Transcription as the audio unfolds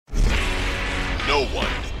No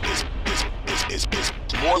one is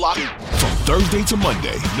more locked in. From Thursday to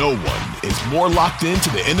Monday, no one is more locked into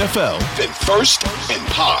the NFL than First and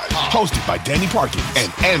Pod. Hosted by Danny Parkins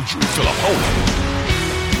and Andrew Filippone.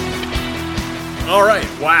 All right,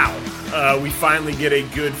 wow. We finally get a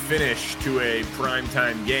good finish to a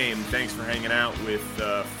primetime game. Thanks for hanging out with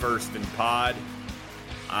First and Pod.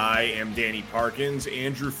 I am Danny Parkins.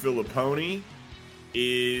 Andrew Filippone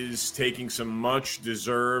is taking some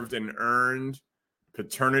much-deserved and earned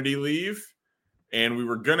paternity leave. And we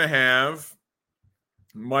were going to have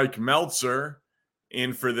Mike Meltzer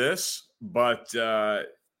in for this, but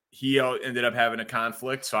he ended up having a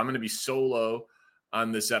conflict. So I'm going to be solo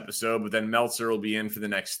on this episode, but then Meltzer will be in for the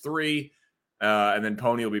next three. And then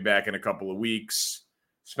Pony will be back in a couple of weeks.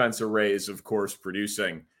 Spencer Ray is, of course,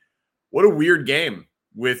 producing. What a weird game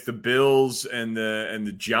with the Bills and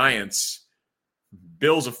the Giants.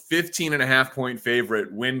 Bills a 15.5-point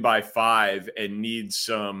favorite, win by 5, and need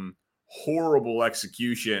some horrible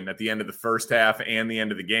execution at the end of the first half and the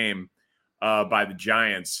end of the game by the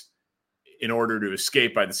Giants in order to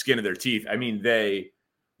escape by the skin of their teeth. I mean, they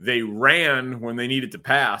ran when they needed to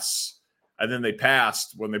pass, and then they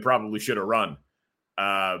passed when they probably should have run.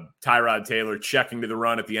 Tyrod Taylor checking to the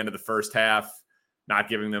run at the end of the first half, not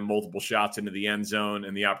giving them multiple shots into the end zone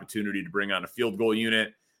and the opportunity to bring on a field goal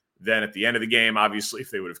unit. Then at the end of the game, obviously,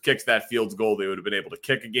 if they would have kicked that field goal, they would have been able to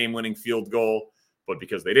kick a game-winning field goal. But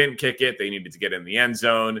because they didn't kick it, they needed to get in the end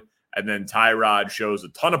zone. And then Tyrod shows a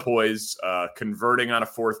ton of poise, converting on a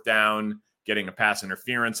fourth down, getting a pass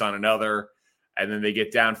interference on another. And then they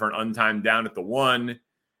get down for an untimed down at the 1.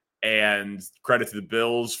 And credit to the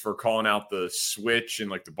Bills for calling out the switch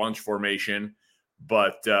and like the bunch formation.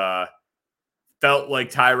 But felt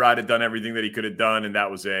like Tyrod had done everything that he could have done. And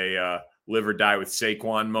that was a live or die with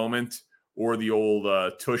Saquon moment, or the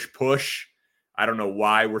old tush push. I don't know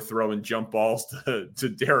why we're throwing jump balls to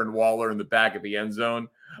Darren Waller in the back of the end zone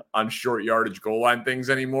on short yardage goal line things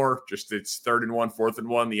anymore. Just it's 3rd and 1, 4th and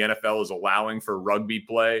 1. The NFL is allowing for rugby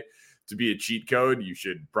play to be a cheat code. You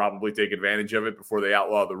should probably take advantage of it before they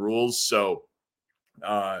outlaw the rules. So,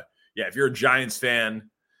 if you're a Giants fan,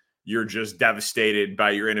 you're just devastated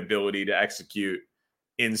by your inability to execute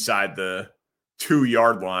inside the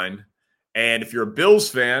 2-yard line. And if you're a Bills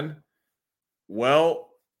fan,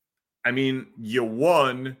 well, I mean, you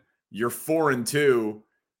won. You're 4-2.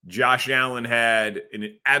 Josh Allen had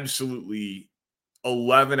an absolutely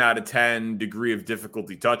 11 out of 10 degree of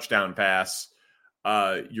difficulty touchdown pass.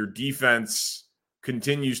 Your defense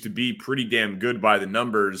continues to be pretty damn good by the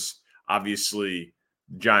numbers. Obviously,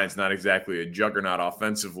 Giants not exactly a juggernaut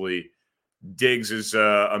offensively. Diggs is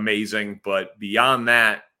amazing, but beyond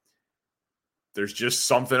that, there's just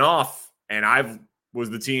something off. And I was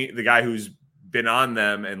the guy who's been on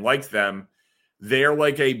them and liked them. They're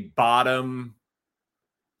like a bottom.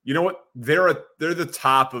 You know what? They're the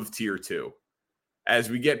top of tier 2. As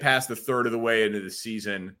we get past the third of the way into the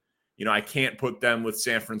season, I can't put them with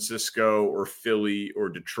San Francisco or Philly or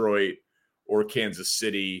Detroit or Kansas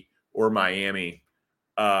City or Miami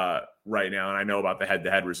right now. And I know about the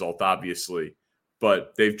head-to-head result, obviously,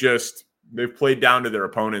 but they've played down to their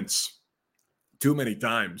opponents too many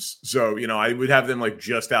times. So, I would have them like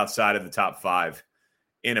just outside of the top 5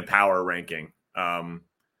 in a power ranking.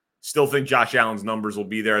 Still think Josh Allen's numbers will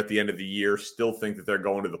be there at the end of the year. Still think that they're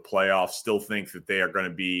going to the playoffs. Still think that they are going to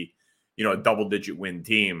be, a double-digit win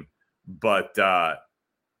team. But that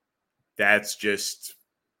is just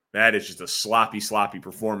a sloppy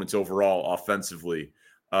performance overall offensively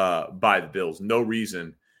by the Bills. No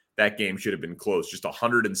reason that game should have been close. Just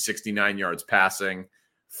 169 yards passing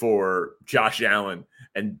for Josh Allen,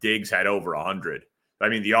 and Diggs had over 100. I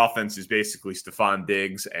mean, the offense is basically Stephon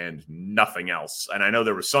Diggs and nothing else. And I know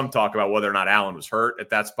there was some talk about whether or not Allen was hurt at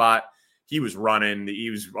that spot. He was running. He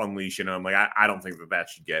was unleashing them. Like, I don't think that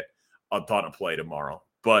should get a ton of play tomorrow.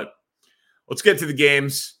 But let's get to the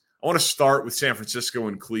games. I want to start with San Francisco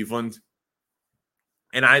and Cleveland.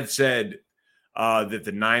 And I've said that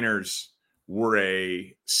the Niners were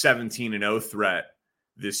a 17-0 threat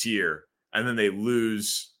this year. And then they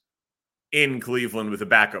lose in Cleveland with a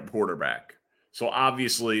backup quarterback. So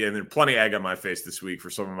obviously, and there's plenty of egg on my face this week for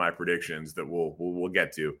some of my predictions that we'll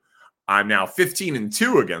get to. I'm now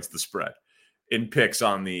 15-2 against the spread in picks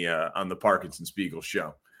on the Parkinson Spiegel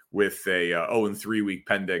show with a 0-3 week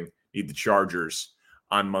pending. Need the Chargers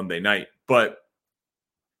on Monday night. But,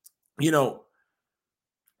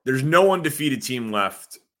 there's no undefeated team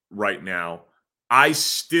left right now. I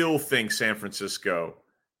still think San Francisco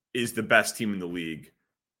is the best team in the league.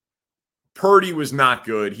 Purdy was not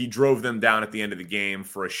good. He drove them down at the end of the game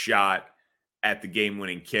for a shot at the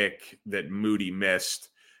game-winning kick that Moody missed.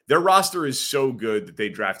 Their roster is so good that they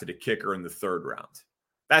drafted a kicker in the 3rd round.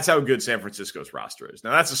 That's how good San Francisco's roster is.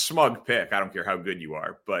 Now, that's a smug pick. I don't care how good you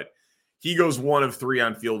are, but he goes 1 of 3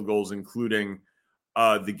 on field goals, including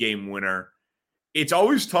the game winner. It's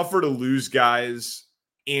always tougher to lose guys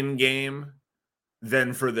in game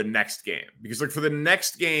than for the next game, because like for the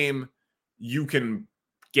next game, you can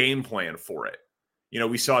game plan for it. You know,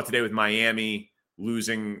 we saw it today with Miami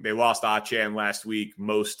losing. They lost Achane last week.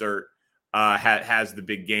 Mostert has the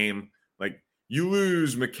big game. Like, you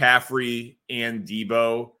lose McCaffrey and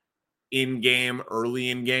Debo in game,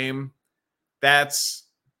 early in game, that's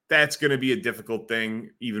going to be a difficult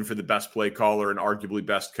thing, even for the best play caller and arguably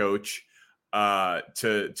best coach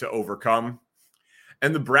to overcome.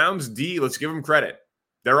 And the Browns D, let's give them credit.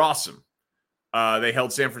 They're awesome. They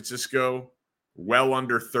held San Francisco well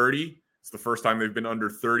under 30. It's the first time they've been under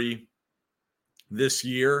 30 this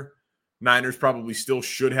year. Niners probably still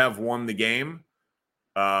should have won the game.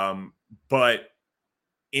 But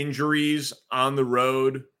injuries on the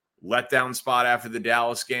road, letdown spot after the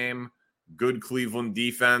Dallas game, good Cleveland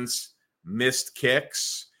defense, missed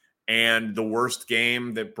kicks, and the worst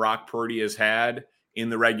game that Brock Purdy has had in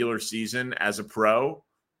the regular season as a pro.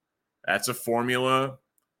 That's a formula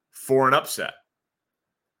for an upset.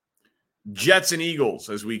 Jets and Eagles,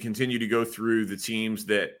 as we continue to go through the teams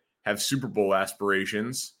that have Super Bowl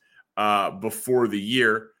aspirations before the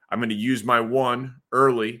year. I'm going to use my one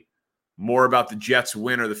early, more about the Jets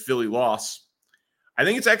win or the Philly loss. I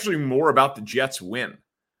think it's actually more about the Jets win,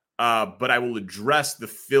 but I will address the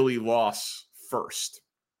Philly loss first.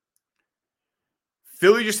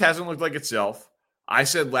 Philly just hasn't looked like itself. I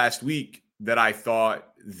said last week that I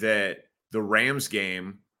thought that the Rams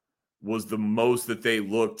game was the most that they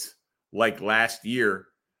looked like last year,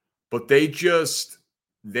 but they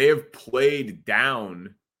have played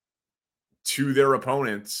down to their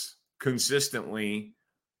opponents consistently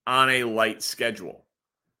on a light schedule.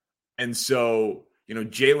 And so,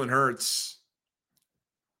 Jalen Hurts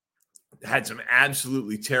had some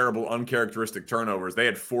absolutely terrible, uncharacteristic turnovers. They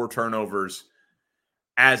had 4 turnovers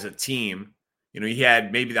as a team. He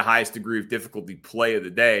had maybe the highest degree of difficulty play of the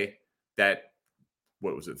day, that,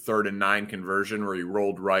 3rd and 9 conversion where he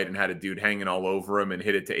rolled right and had a dude hanging all over him and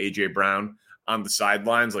hit it to A.J. Brown on the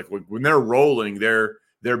sidelines. Like, when they're rolling,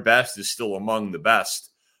 their best is still among the best.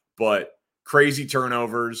 But crazy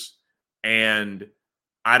turnovers, and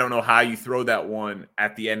I don't know how you throw that one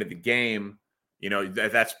at the end of the game.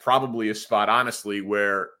 That's probably a spot, honestly,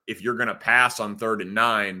 where if you're going to pass on 3rd and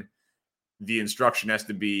 9, the instruction has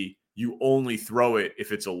to be you only throw it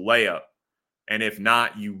if it's a layup. And if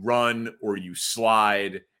not, you run or you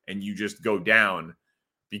slide and you just go down,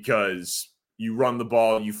 because you run the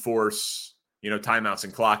ball, you force, timeouts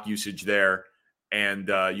and clock usage there, and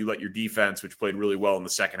you let your defense, which played really well in the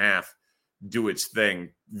second half, do its thing.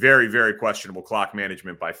 Very, very questionable clock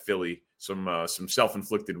management by Philly. Some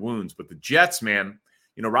self-inflicted wounds. But the Jets, man,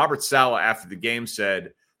 Robert Saleh after the game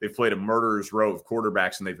said they've played a murderer's row of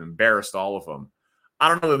quarterbacks and they've embarrassed all of them. I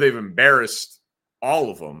don't know that they've embarrassed all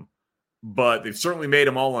of them, but they've certainly made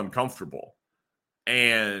them all uncomfortable.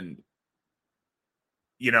 And,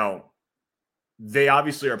 they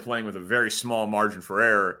obviously are playing with a very small margin for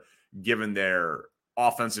error given their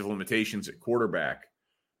offensive limitations at quarterback.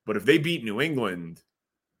 But if they beat New England,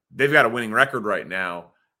 they've got a winning record right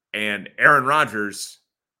now. And Aaron Rodgers,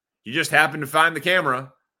 he just happened to find the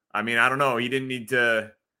camera. I mean, I don't know. He didn't need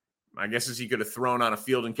to. I guess he could have thrown on a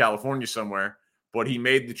field in California somewhere. But he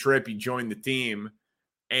made the trip. He joined the team.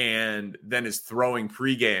 And then is throwing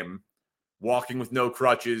pregame, walking with no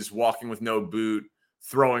crutches, walking with no boot,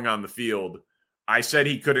 throwing on the field. I said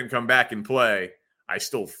he couldn't come back and play. I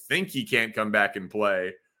still think he can't come back and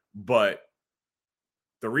play. But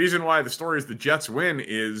the reason why the story is the Jets win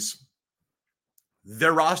is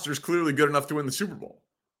their roster is clearly good enough to win the Super Bowl.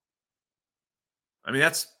 I mean,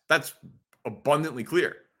 that's abundantly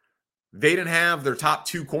clear. They didn't have their top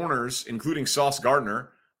 2 corners, including Sauce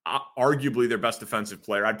Gardner, arguably their best defensive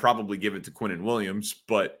player. I'd probably give it to Quinnen Williams,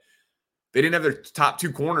 but they didn't have their top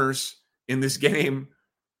 2 corners in this game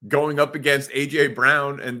going up against A.J.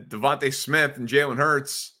 Brown and Devontae Smith and Jalen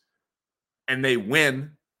Hurts, and they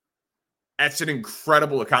win. That's an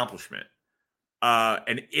incredible accomplishment.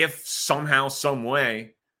 And if somehow, some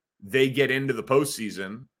way, they get into the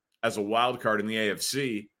postseason as a wild card in the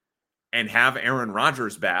AFC and have Aaron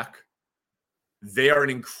Rodgers back, they are an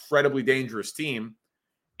incredibly dangerous team.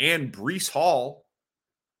 And Breece Hall,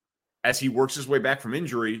 as he works his way back from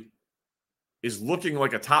injury, is looking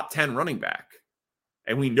like a top 10 running back.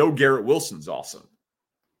 And we know Garrett Wilson's awesome.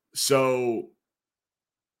 So,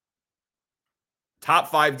 top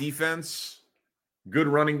 5 defense good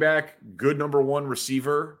running back, good number one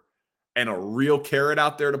receiver, and a real carrot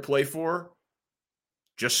out there to play for,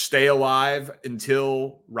 just stay alive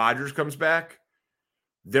until Rodgers comes back,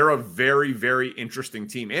 they're a very, very interesting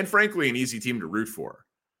team. And frankly, an easy team to root for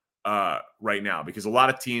right now, because a lot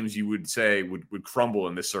of teams you would say would crumble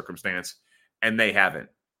in this circumstance, and they haven't.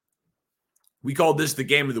 We called this the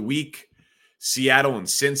game of the week, Seattle and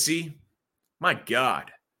Cincy. My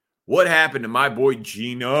God, what happened to my boy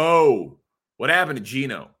Geno? What happened to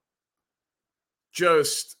Geno?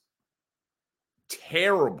 Just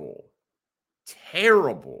terrible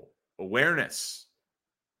awareness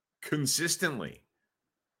consistently.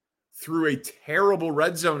 Threw a terrible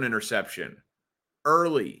red zone interception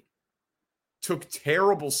early. Took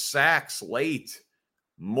terrible sacks late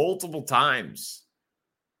multiple times.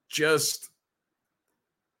 Just,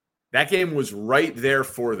 that game was right there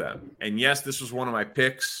for them. And yes, this was one of my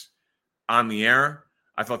picks on the air.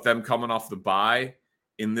 I thought them coming off the bye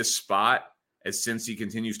in this spot, as Cincy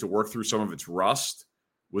continues to work through some of its rust,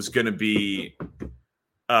 was going to be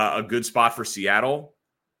a good spot for Seattle.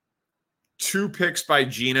 2 picks by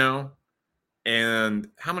Geno. And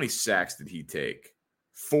how many sacks did he take?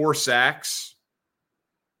 4 sacks,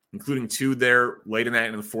 including 2 there late in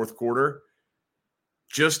the fourth quarter.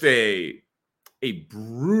 Just a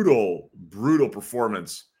brutal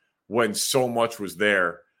performance when so much was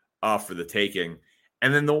there for the taking.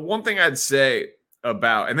 And then the one thing I'd say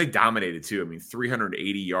about, and they dominated too. I mean,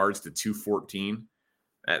 380 yards to 214.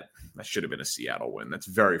 That should have been a Seattle win. That's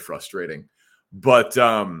very frustrating. But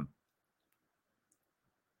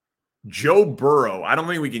Joe Burrow, I don't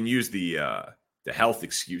think we can use the health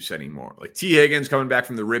excuse anymore. Like T. Higgins coming back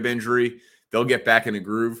from the rib injury, they'll get back in the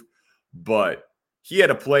groove. But he had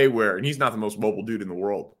a play where, and he's not the most mobile dude in the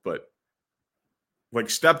world, but like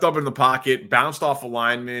stepped up in the pocket, bounced off a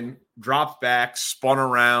lineman, dropped back, spun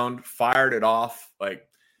around, fired it off. Like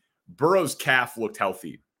Burrow's calf looked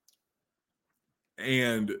healthy.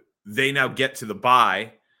 And they now get to the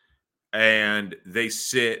bye and they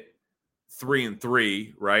sit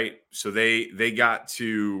 3-3, right? So they got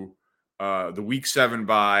to the week 7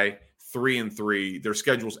 bye, 3-3. Their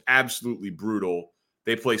schedule's absolutely brutal.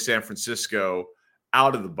 They play San Francisco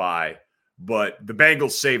out of the bye, but the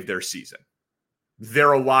Bengals saved their season.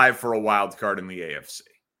 They're alive for a wild card in the AFC.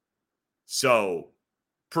 So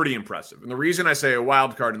pretty impressive. And the reason I say a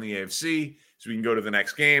wild card in the AFC is we can go to the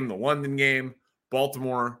next game, the London game,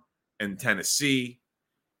 Baltimore and Tennessee.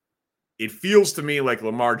 It feels to me like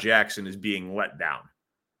Lamar Jackson is being let down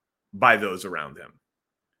by those around him.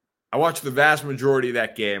 I watched the vast majority of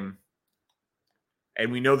that game,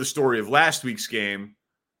 and we know the story of last week's game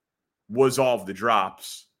was all of the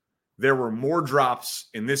drops. There were more drops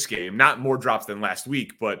in this game, not more drops than last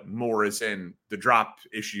week, but more as in the drop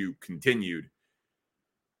issue continued.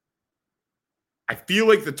 I feel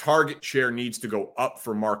like the target share needs to go up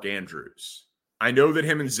for Mark Andrews. I know that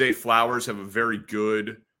him and Zay Flowers have a very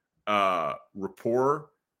good rapport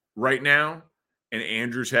right now, and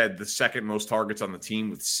Andrews had the second most targets on the team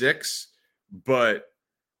with 6, but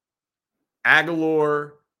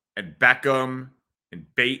Aguilar and Beckham and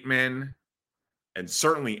Bateman and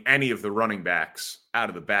certainly any of the running backs out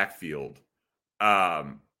of the backfield,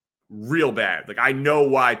 real bad. Like, I know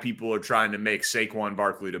why people are trying to make Saquon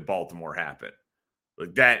Barkley to Baltimore happen.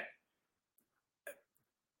 Like that.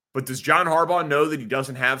 But does John Harbaugh know that he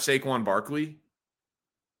doesn't have Saquon Barkley?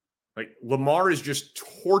 Like, Lamar is just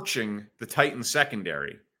torching the Titans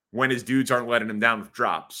secondary when his dudes aren't letting him down with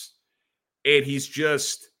drops. And he's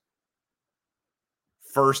just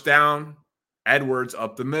first down, Edwards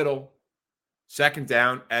up the middle. Second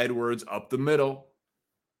down, Edwards up the middle.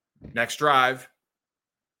 Next drive,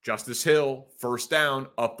 Justice Hill, first down,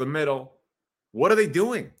 up the middle. What are they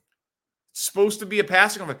doing? It's supposed to be a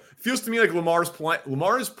passing offense. It feels to me like Lamar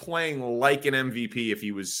is playing like an MVP if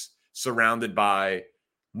he was surrounded by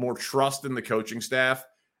more trust in the coaching staff.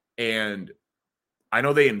 And I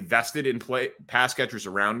know they invested in pass catchers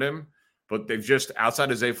around him, but they've just,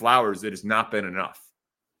 outside of Zay Flowers, it has not been enough.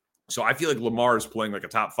 So I feel like Lamar is playing like a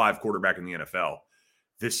top 5 quarterback in the NFL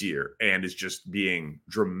this year and is just being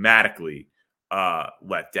dramatically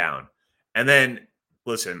let down. And then,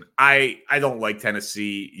 listen, I don't like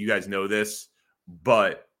Tennessee. You guys know this,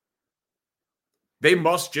 but they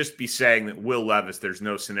must just be saying that Will Levis, there's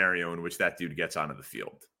no scenario in which that dude gets onto the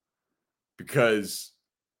field. Because,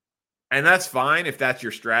 and that's fine if that's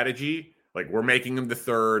your strategy. Like, we're making him the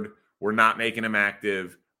third. We're not making him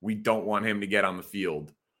active. We don't want him to get on the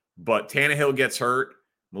field. But Tannehill gets hurt.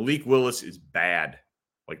 Malik Willis is bad.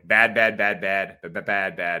 Like, bad.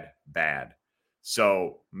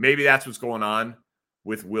 So maybe that's what's going on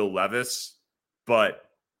with Will Levis. But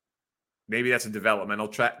maybe that's a developmental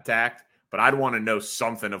tact, but I'd want to know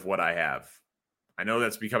something of what I have. I know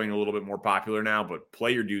that's becoming a little bit more popular now, but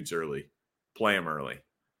play your dudes early. Play them early.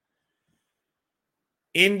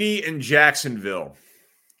 Indy and Jacksonville.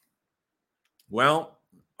 Well,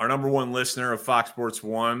 our number one listener of Fox Sports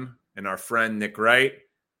 1 and our friend Nick Wright,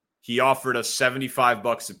 he offered us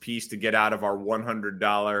 $75 a piece to get out of our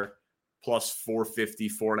 $100 plus 450,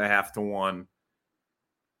 4.5 to 1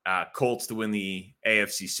 Colts to win the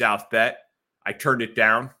AFC South bet. I turned it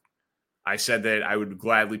down. I said that I would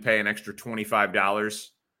gladly pay an extra $25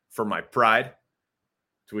 for my pride,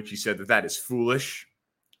 to which he said that is foolish.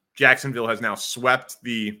 Jacksonville has now swept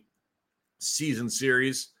the season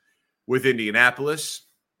series with Indianapolis,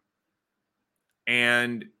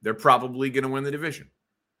 and they're probably going to win the division.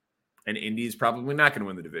 And Indy is probably not going to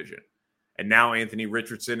win the division. And now Anthony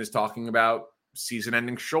Richardson is talking about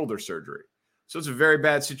season-ending shoulder surgery. So it's a very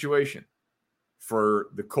bad situation for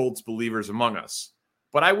the Colts believers among us.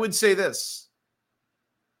 But I would say this.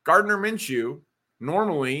 Gardner Minshew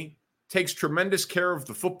normally takes tremendous care of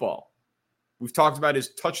the football. We've talked about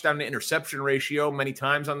his touchdown to interception ratio many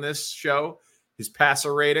times on this show, his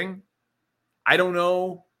passer rating. I don't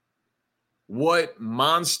know what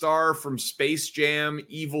Monstar from Space Jam,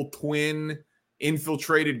 evil twin,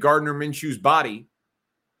 infiltrated Gardner Minshew's body.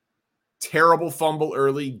 Terrible fumble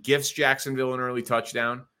early, gifts Jacksonville an early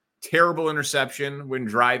touchdown. Terrible interception when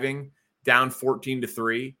driving, down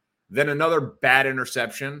 14-3. Then another bad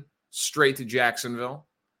interception straight to Jacksonville.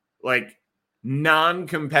 Like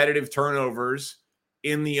non-competitive turnovers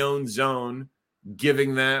in the own zone,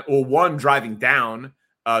 giving them, well, one driving down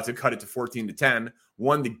to cut it to 14-10,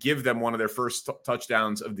 one to give them one of their first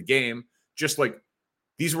touchdowns of the game. Just like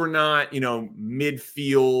these were not,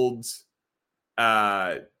 midfield,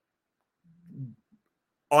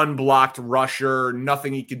 unblocked rusher,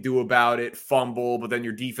 nothing he could do about it, fumble, but then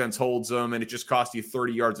your defense holds them and it just cost you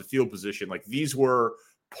 30 yards of field position. Like these were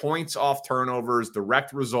points off turnovers,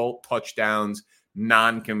 direct result, touchdowns,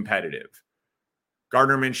 non-competitive.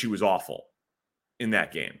 Gardner Minshew was awful in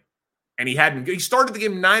that game. And he started the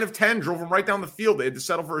game 9 of 10, drove him right down the field. They had to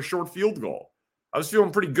settle for a short field goal. I was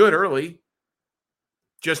feeling pretty good early.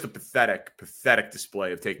 Just a pathetic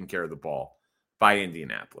display of taking care of the ball by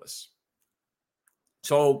Indianapolis.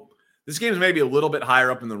 So this game is maybe a little bit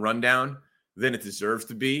higher up in the rundown than it deserves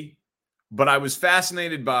to be, but I was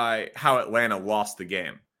fascinated by how Atlanta lost the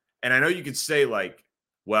game. And I know you could say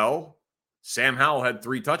well, Sam Howell had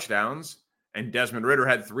 3 touchdowns and Desmond Ridder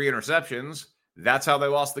had 3 interceptions. That's how they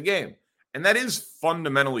lost the game. And that is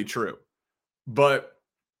fundamentally true. But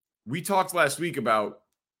we talked last week about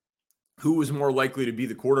who was more likely to be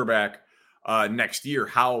the quarterback next year,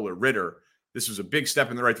 Howell or Ridder. This was a big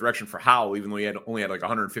step in the right direction for Howell, even though he only had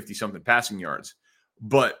 150-something passing yards.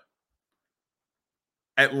 But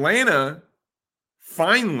Atlanta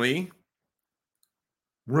finally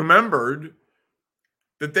remembered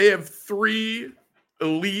that they have 3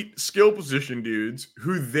 elite skill position dudes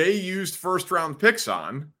who they used first-round picks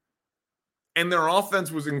on, and their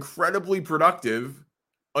offense was incredibly productive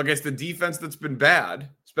against a defense that's been bad,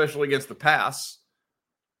 especially against the pass.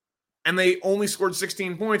 And they only scored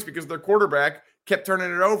 16 points because their quarterback kept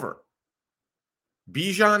turning it over.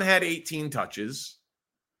 Bijan had 18 touches.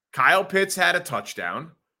 Kyle Pitts had a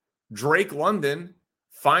touchdown. Drake London,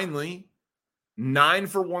 finally, 9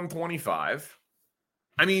 for 125.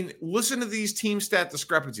 I mean, listen to these team stat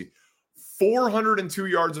discrepancy. 402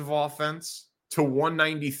 yards of offense to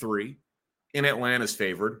 193 in Atlanta's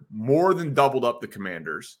favored. More than doubled up the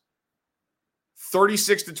Commanders.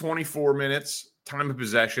 36 to 24 minutes, time of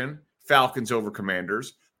possession. Falcons over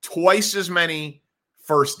Commanders. Twice as many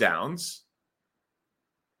first downs.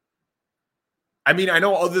 I mean, I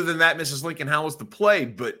know other than that, Mrs. Lincoln, how was the play?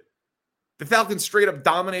 But the Falcons straight up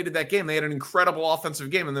dominated that game. They had an incredible offensive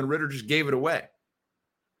game, and then Ridder just gave it away.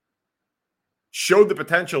 Showed the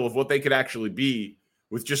potential of what they could actually be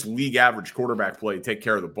with just league average quarterback play to take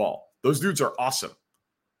care of the ball. Those dudes are awesome.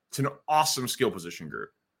 It's an awesome skill position group.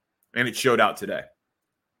 And it showed out today.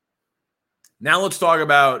 Now let's talk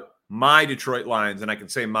about my Detroit Lions, and I can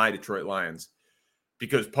say my Detroit Lions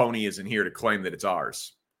because Pony isn't here to claim that it's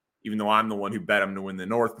ours, even though I'm the one who bet them to win the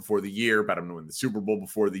North before the year, bet them to win the Super Bowl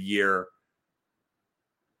before the year.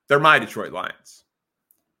 They're my Detroit Lions.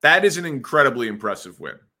 That is an incredibly impressive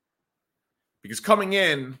win because coming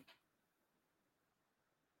in,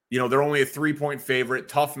 they're only a 3-point favorite,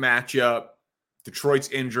 tough matchup. Detroit's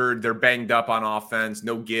injured. They're banged up on offense.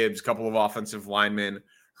 No Gibbs, couple of offensive linemen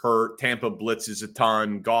hurt. Tampa blitzes a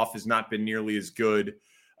ton. Goff has not been nearly as good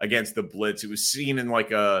against the blitz. It was seen in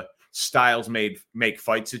like a styles make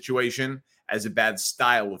fight situation as a bad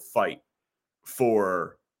style of fight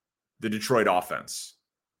for the Detroit offense?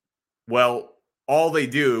 Well, all they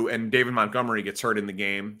do, and David Montgomery gets hurt in the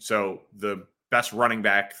game, so the best running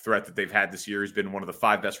back threat that they've had this year has been one of the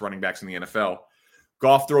 5 best running backs in the NFL.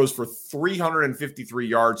 Goff throws for 353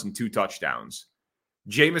 yards and 2 touchdowns.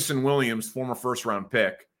 Jameson Williams, former first-round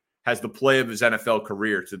pick, has the play of his NFL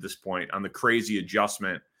career to this point on the crazy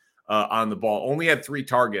adjustment on the ball. Only had 3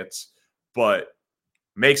 targets, but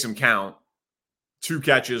makes them count. 2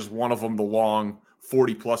 catches, one of them the long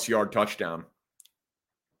 40-plus yard touchdown.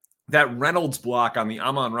 That Reynolds block on the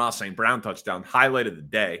Amon-Ra St. Brown touchdown highlighted the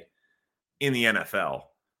day in the NFL.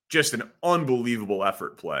 Just an unbelievable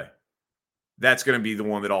effort play. That's going to be the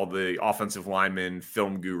one that all the offensive linemen,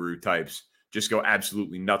 film guru types just go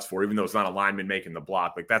absolutely nuts for, even though it's not a lineman making the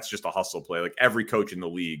block. Like, that's just a hustle play. Like, every coach in the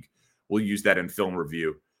league will use that in film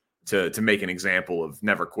review to make an example of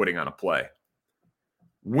never quitting on a play.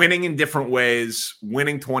 Winning in different ways,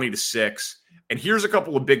 winning 20-6. And here's a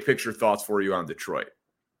couple of big picture thoughts for you on Detroit.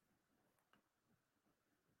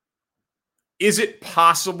 Is it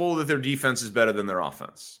possible that their defense is better than their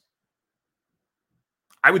offense?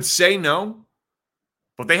 I would say no,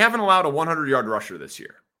 but they haven't allowed a 100-yard rusher this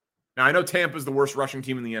year. Now, I know Tampa's the worst rushing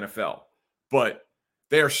team in the NFL, but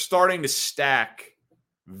they are starting to stack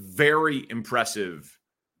very impressive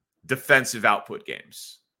defensive output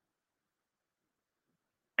games.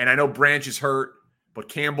 And I know Branch is hurt, but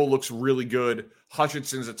Campbell looks really good.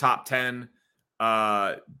 Hutchinson's a top 10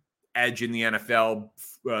 edge in the NFL,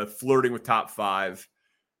 flirting with top 5.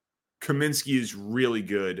 Kaminsky is really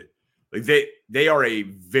good. Like, they are a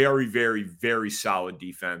very, very, very solid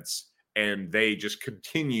defense, and they just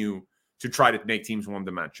continue to try to make teams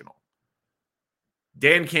one-dimensional.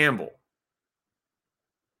 Dan Campbell,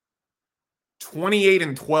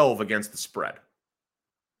 28-12 against the spread.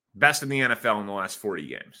 Best in the NFL in the last 40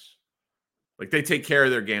 games. Like, they take care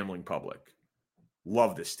of their gambling public.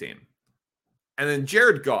 Love this team. And then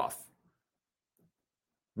Jared Goff.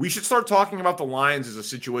 We should start talking about the Lions as a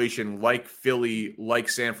situation like Philly, like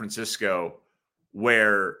San Francisco,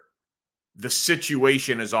 where the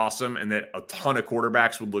situation is awesome and that a ton of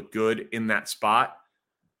quarterbacks would look good in that spot.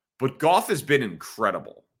 But Goff has been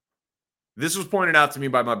incredible. This was pointed out to me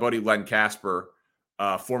by my buddy Len Casper,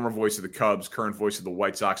 former voice of the Cubs, current voice of the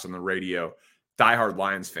White Sox on the radio, diehard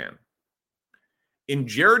Lions fan. In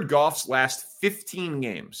Jared Goff's last 15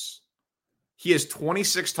 games, he has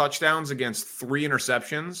 26 touchdowns against 3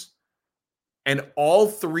 interceptions, and all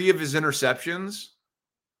 3 of his interceptions,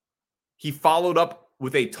 he followed up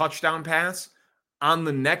with a touchdown pass on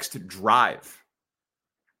the next drive.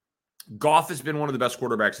 Goff has been one of the best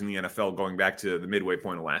quarterbacks in the NFL going back to the midway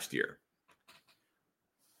point of last year.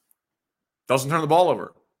 Doesn't turn the ball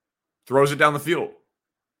over. Throws it down the field.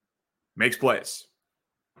 Makes plays.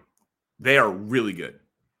 They are really good.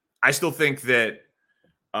 I still think that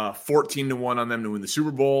 14-1 on them to win the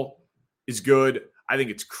Super Bowl is good. I think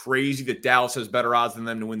it's crazy that Dallas has better odds than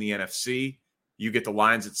them to win the NFC. You get the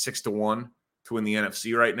Lions at 6-1 to win the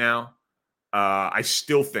NFC right now. I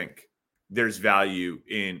still think there's value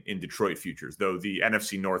in Detroit futures, though the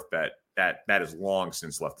NFC North bet that has long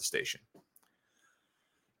since left the station.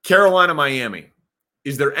 Carolina, Miami.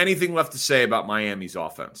 Is there anything left to say about Miami's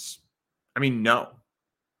offense? I mean, no.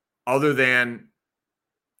 Other than,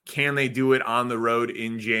 can they do it on the road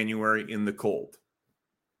in January in the cold?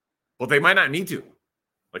 Well, they might not need to.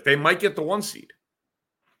 Like, they might get the 1 seed.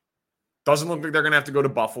 Doesn't look like they're going to have to go to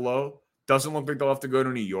Buffalo. Doesn't look like they'll have to go to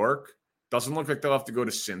New York. Doesn't look like they'll have to go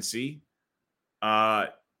to Cincy.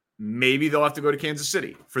 Maybe they'll have to go to Kansas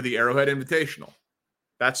City for the Arrowhead Invitational.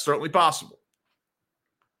 That's certainly possible.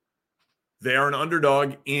 They are an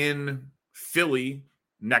underdog in Philly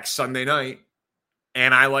next Sunday night,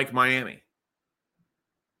 and I like Miami.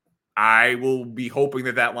 I will be hoping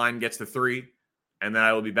that line gets to 3, and then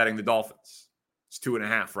I will be betting the Dolphins. It's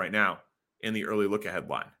 2.5 right now in the early look-ahead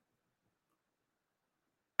line.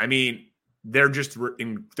 I mean, they're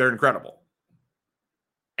incredible.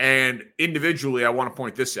 And individually, I want to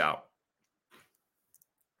point this out.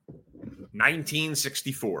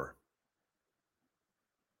 1964.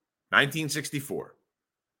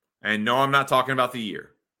 And no, I'm not talking about the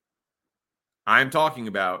year. I'm talking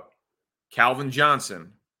about Calvin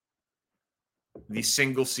Johnson, the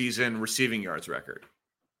single-season receiving yards record.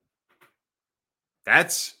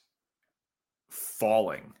 That's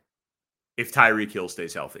falling if Tyreek Hill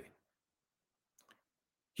stays healthy.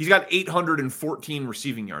 He's got 814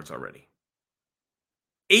 receiving yards already.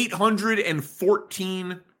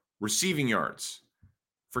 814 receiving yards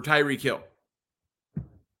for Tyreek Hill.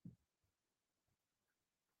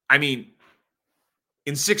 I mean,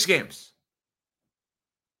 in 6 games.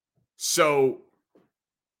 So,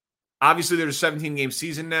 obviously, there's a 17-game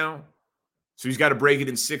season now. So he's got to break it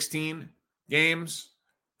in 16 games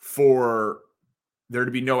for there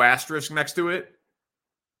to be no asterisk next to it.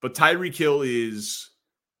 But Tyreek Hill is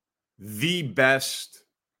the best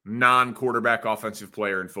non-quarterback offensive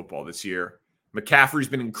player in football this year. McCaffrey's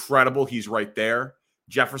been incredible. He's right there.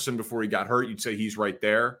 Jefferson, before he got hurt, you'd say he's right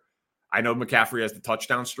there. I know McCaffrey has the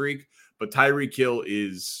touchdown streak, but Tyreek Hill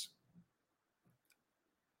is,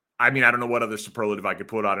 I don't know what other superlative I could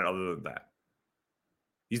put on it other than that.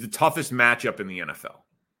 He's the toughest matchup in the NFL.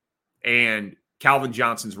 And Calvin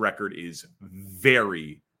Johnson's record is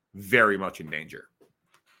very, very much in danger.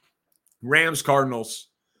 Rams, Cardinals.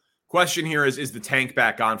 Question here is the tank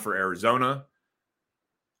back on for Arizona?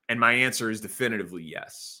 And my answer is definitively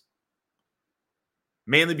yes.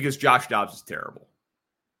 Mainly because Josh Dobbs is terrible.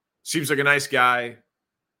 Seems like a nice guy.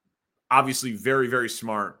 Obviously very, very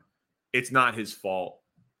smart. It's not his fault.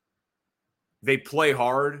 They play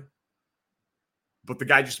hard, but the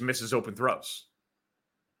guy just misses open throws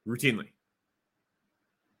routinely.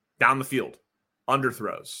 Down the field,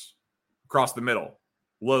 underthrows, across the middle,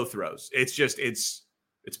 low throws. It's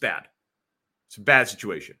bad. It's a bad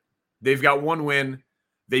situation. They've got one win.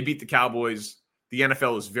 They beat the Cowboys. The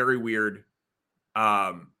NFL is very weird.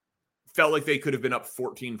 Felt like they could have been up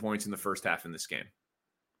 14 points in the first half in this game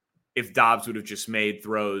if Dobbs would have just made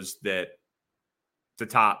throws that the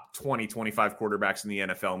top 20, 25 quarterbacks in the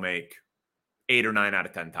NFL make 8 or 9 out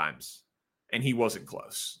of 10 times. And he wasn't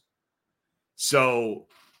close. So,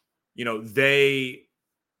 we don't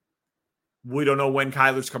know when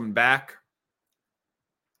Kyler's coming back.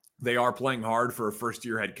 They are playing hard for a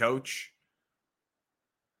first-year head coach.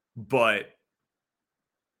 But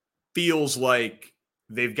feels like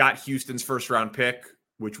they've got Houston's first-round pick,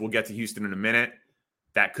 which we'll get to Houston in a minute.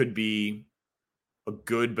 That could be a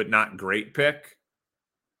good but not great pick.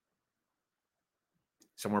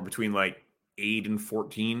 Somewhere between 8 and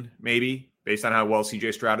 14, maybe, based on how well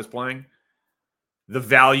CJ Stroud is playing. The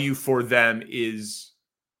value for them is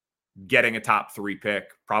getting a top 3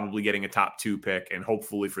 pick, probably getting a top 2 pick, and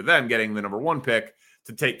hopefully for them getting the number 1 pick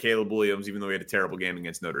to take Caleb Williams, even though he had a terrible game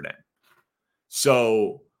against Notre Dame.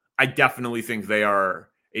 So I definitely think they are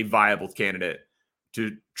a viable candidate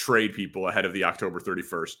to trade people ahead of the October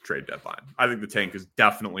 31st trade deadline. I think the tank is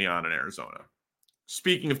definitely on in Arizona.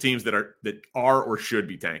 Speaking of teams that are or should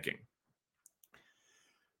be tanking,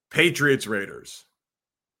 Patriots, Raiders.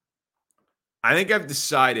 I think I've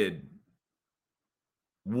decided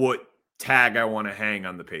what tag I want to hang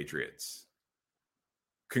on the Patriots.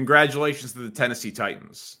 Congratulations to the Tennessee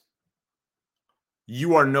Titans.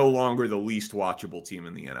 You are no longer the least watchable team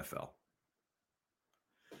in the NFL.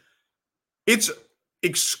 It's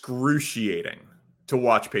excruciating to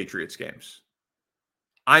watch Patriots games.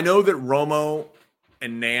 I know that Romo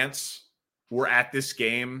and Nance were at this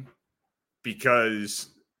game because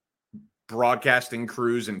broadcasting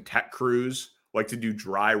crews and tech crews like to do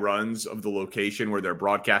dry runs of the location where they're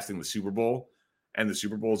broadcasting the Super Bowl, and the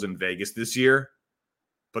Super Bowl's in Vegas this year.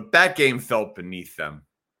 But that game felt beneath them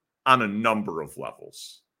on a number of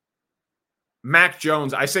levels. Mac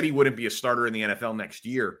Jones, I said he wouldn't be a starter in the NFL next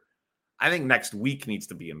year. I think next week needs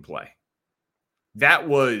to be in play. That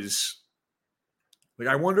was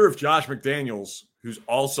I wonder if Josh McDaniels, who's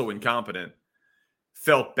also incompetent,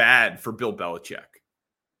 felt bad for Bill Belichick.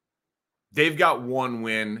 They've got one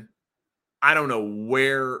win. I don't know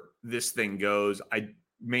where this thing goes. I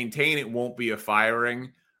maintain it won't be a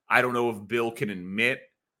firing. I don't know if Bill can admit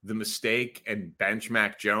the mistake and bench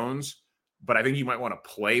Mac Jones, but I think you might want to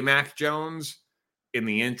play Mac Jones in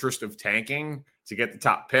the interest of tanking to get the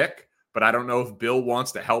top pick. But I don't know if Bill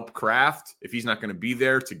wants to help Kraft if he's not going to be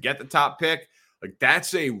there to get the top pick.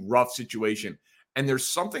 That's a rough situation. And there's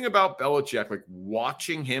something about Belichick,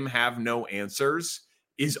 watching him have no answers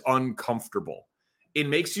is uncomfortable. It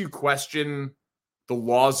makes you question the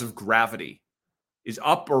laws of gravity. Is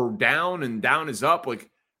up or down and down is up?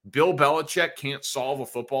 Bill Belichick can't solve a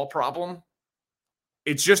football problem.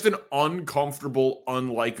 It's just an uncomfortable,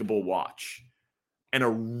 unlikable watch. And a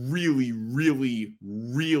really, really,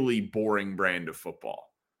 really boring brand of football.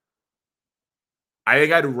 I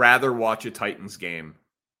think I'd rather watch a Titans game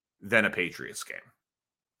than a Patriots game.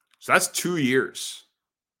 So that's 2 years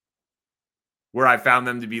where I found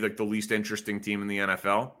them to be the least interesting team in the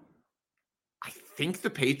NFL. I think the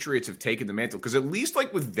Patriots have taken the mantle because at least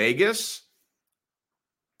with Vegas,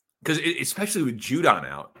 because especially with Judon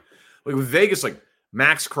out, with Vegas,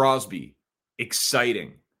 Max Crosby,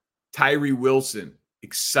 exciting. Tyree Wilson,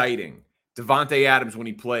 exciting. Devontae Adams when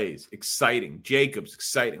he plays, exciting. Jacobs,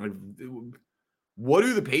 exciting. What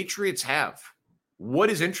do the Patriots have? What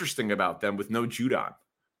is interesting about them with no Judon?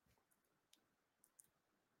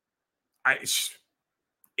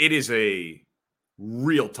 It is a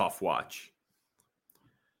Real tough watch.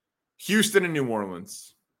 Houston and New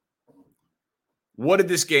Orleans. What did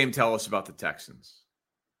this game tell us about the Texans?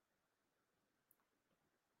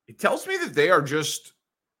 It tells me that they are just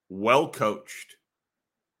well coached.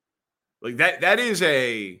 Like that is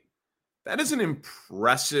an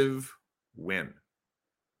impressive win.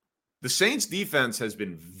 The Saints defense has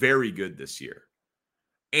been very good this year.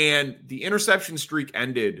 And the interception streak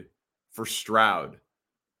ended for Stroud.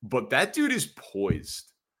 But that dude is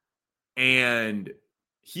poised. And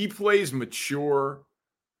he plays mature.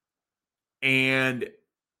 And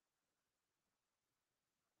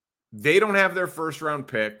they don't have their first round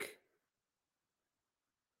pick.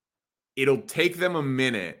 It'll take them a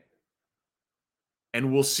minute.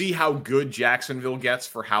 And we'll see how good Jacksonville gets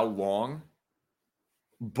for how long.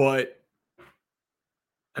 But,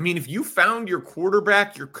 I mean, if you found your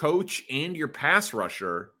quarterback, your coach, and your pass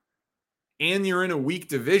rusher, and you're in a weak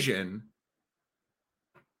division,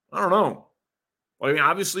 I don't know. I mean,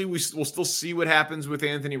 obviously, we'll still see what happens with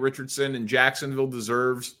Anthony Richardson, and Jacksonville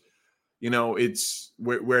deserves, it's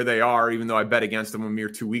where they are, even though I bet against them a mere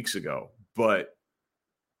 2 weeks ago. But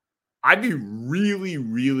I'd be really,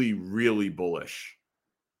 really, really bullish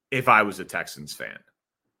if I was a Texans fan.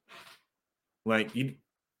 Like, you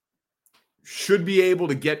should be able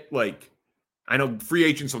to get, I know free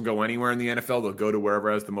agents will go anywhere in the NFL. They'll go to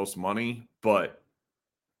wherever has the most money. But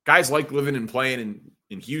guys like living and playing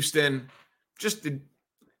in Houston.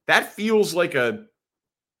 That feels like if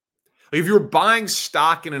you were buying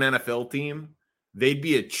stock in an NFL team, they'd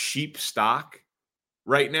be a cheap stock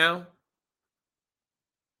right now.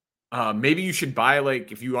 Maybe you should buy,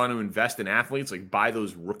 if you want to invest in athletes, buy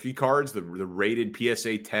those rookie cards, the rated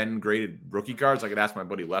PSA 10 graded rookie cards. I could ask my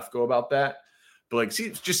buddy Lefko about that. But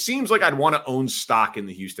it just seems like I'd want to own stock in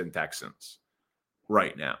the Houston Texans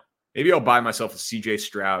right now. Maybe I'll buy myself a CJ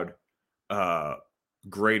Stroud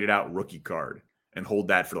graded out rookie card and hold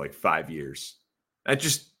that for 5 years. That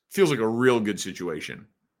just feels like a real good situation.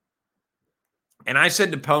 And I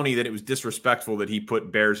said to Pony that it was disrespectful that he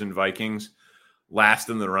put Bears and Vikings last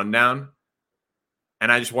in the rundown.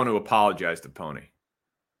 And I just want to apologize to Pony.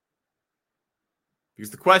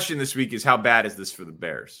 Because the question this week is, how bad is this for the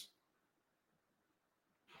Bears?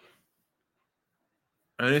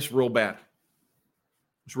 And it's real bad.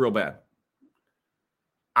 It's real bad.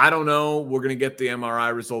 I don't know. We're going to get the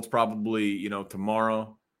MRI results probably,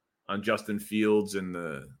 tomorrow on Justin Fields and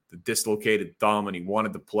the dislocated thumb, and he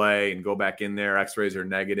wanted to play and go back in there. X-rays are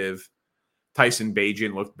negative. Tyson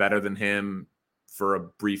Bagent looked better than him for a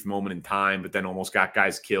brief moment in time, but then almost got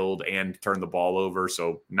guys killed and turned the ball over.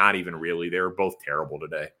 So not even really. They were both terrible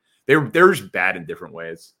today. They're just bad in different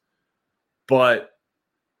ways. But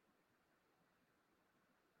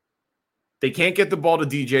they can't get the ball to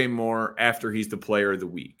DJ Moore after he's the player of the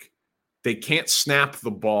week. They can't snap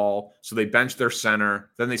the ball, so they bench their center.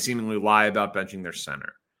 Then they seemingly lie about benching their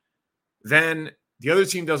center. Then the other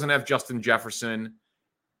team doesn't have Justin Jefferson.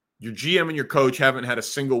 Your GM and your coach haven't had a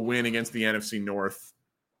single win against the NFC North.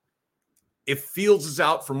 If Fields is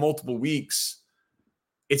out for multiple weeks,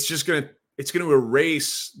 it's going to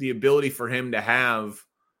erase the ability for him to have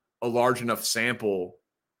a large enough sample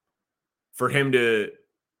for him to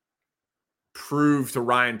prove to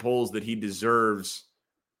Ryan Poles that he deserves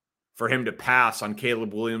for him to pass on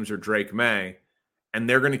Caleb Williams or Drake May. And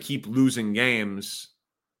they're going to keep losing games,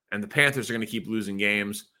 and the Panthers are going to keep losing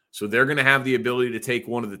games. So they're going to have the ability to take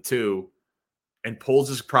one of the two, and Poles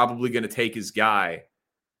is probably going to take his guy.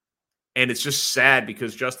 And it's just sad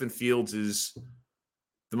because Justin Fields is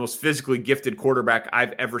the most physically gifted quarterback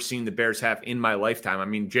I've ever seen the Bears have in my lifetime. I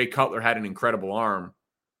mean, Jay Cutler had an incredible arm,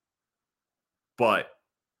 but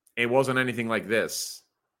it wasn't anything like this.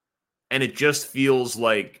 And it just feels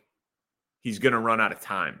like he's going to run out of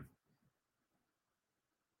time.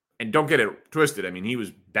 And don't get it twisted. I mean, he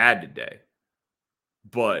was bad today.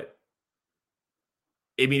 But,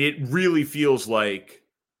 I mean, it really feels like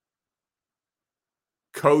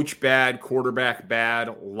coach bad, quarterback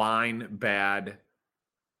bad, line bad,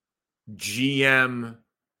 GM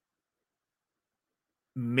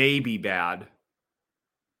maybe bad.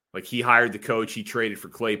 Like, he hired the coach, he traded for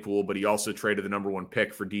Claypool, but he also traded the number one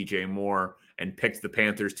pick for DJ Moore and picked the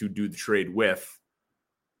Panthers to do the trade with.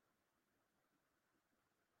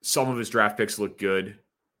 Some of his draft picks look good.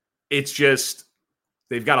 It's just,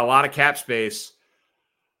 they've got a lot of cap space.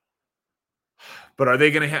 But are they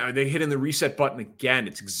hitting the reset button again?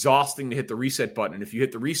 It's exhausting to hit the reset button. And if you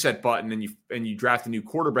hit the reset button and you draft a new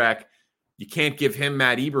quarterback, you can't give him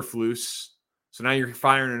Matt Eberflus. So now you're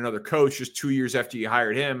firing another coach just 2 years after you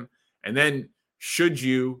hired him. And then should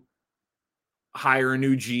you hire a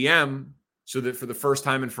new GM so that for the first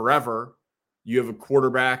time in forever, You have a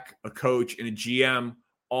quarterback, a coach, and a GM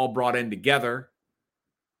all brought in together.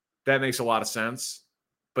 That makes a lot of sense.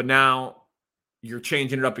 But now you're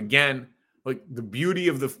changing it up again. Like, the beauty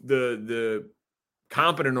of the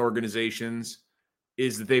competent organizations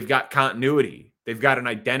is that they've got continuity. They've got an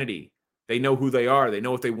identity. They know who they are. They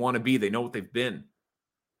know what they want to be. They know what they've been.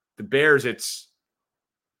 The Bears, it's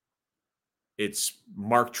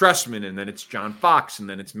Mark Trestman, and then it's John Fox, and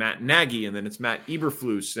then it's Matt Nagy, and then it's Matt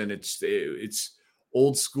Eberflus, and it's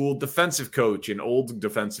old school defensive coach and old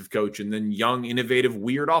defensive coach, and then young, innovative,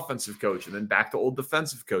 weird offensive coach, and then back to old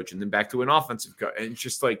defensive coach, and then back to an offensive coach. And it's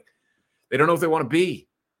just like, they don't know what they want to be.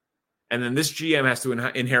 And then this GM has to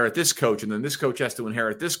inherit this coach, and then this coach has to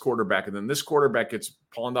inherit this quarterback, and then this quarterback gets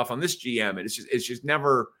pawned off on this GM. And it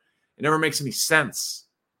never makes any sense.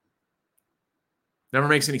 Never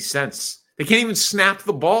makes any sense. They can't even snap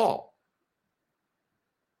the ball.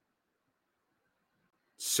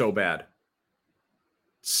 So bad.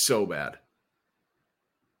 So bad.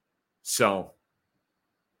 So,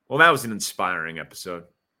 well, that was an inspiring episode.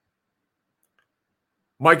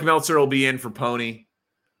 Mike Meltzer will be in for Pony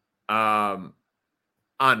on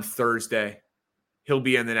Thursday. He'll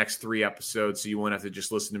be in the next 3 episodes, so you won't have to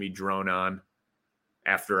just listen to me drone on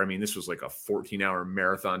after. I mean, this was like a 14-hour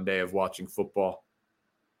marathon day of watching football.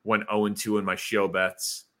 Went 0-2 in my show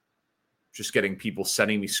bets. Just getting people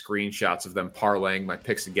sending me screenshots of them parlaying my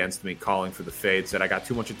picks against me, calling for the fade. Said, I got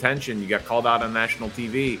too much attention. You got called out on national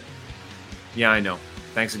TV. Yeah, I know.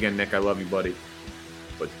 Thanks again, Nick. I love you, buddy.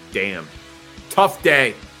 But damn. Tough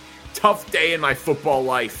day. Tough day in my football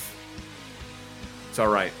life. It's all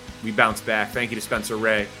right. We bounce back. Thank you to Spencer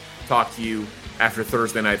Ray. Talk to you after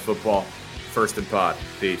Thursday Night Football. First and Pod.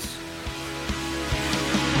 Peace.